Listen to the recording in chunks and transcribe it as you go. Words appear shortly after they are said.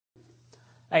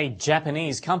A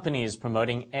Japanese company is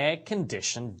promoting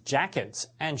air-conditioned jackets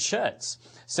and shirts.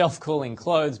 Self-cooling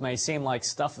clothes may seem like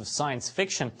stuff of science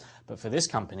fiction, but for this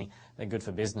company, they're good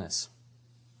for business.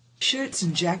 Shirts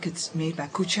and jackets made by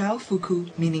Kuchao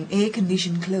Fuku, meaning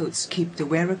air-conditioned clothes, keep the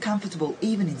wearer comfortable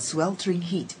even in sweltering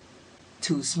heat.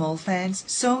 Two small fans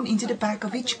sewn into the back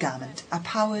of each garment are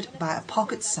powered by a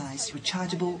pocket-sized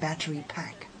rechargeable battery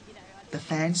pack. The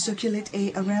fans circulate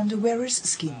air around the wearer's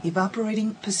skin,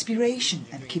 evaporating perspiration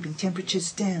and keeping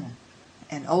temperatures down.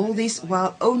 And all this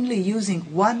while only using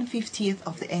 1/50th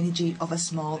of the energy of a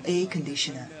small air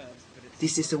conditioner.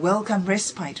 This is a welcome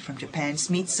respite from Japan's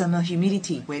midsummer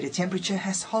humidity, where the temperature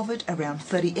has hovered around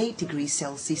 38 degrees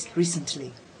Celsius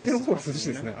recently.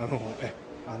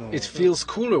 It feels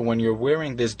cooler when you're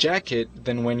wearing this jacket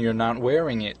than when you're not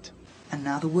wearing it.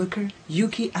 Another worker,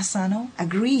 Yuki Asano,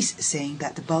 agrees, saying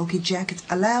that the bulky jacket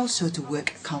allows her to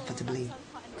work comfortably.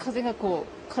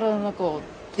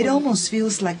 It almost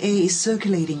feels like air is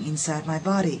circulating inside my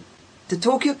body. The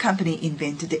Tokyo company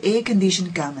invented the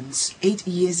air-conditioned garments 8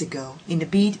 years ago in a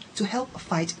bid to help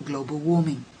fight global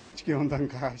warming.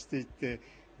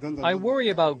 I worry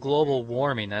about global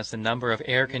warming as the number of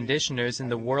air conditioners in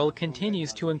the world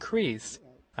continues to increase.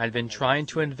 I've been trying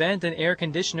to invent an air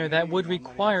conditioner that would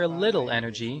require little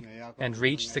energy and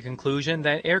reached the conclusion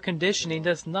that air conditioning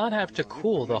does not have to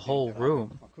cool the whole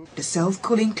room. The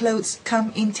self-cooling clothes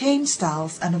come in 10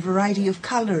 styles and a variety of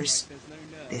colors.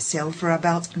 They sell for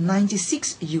about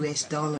 $96.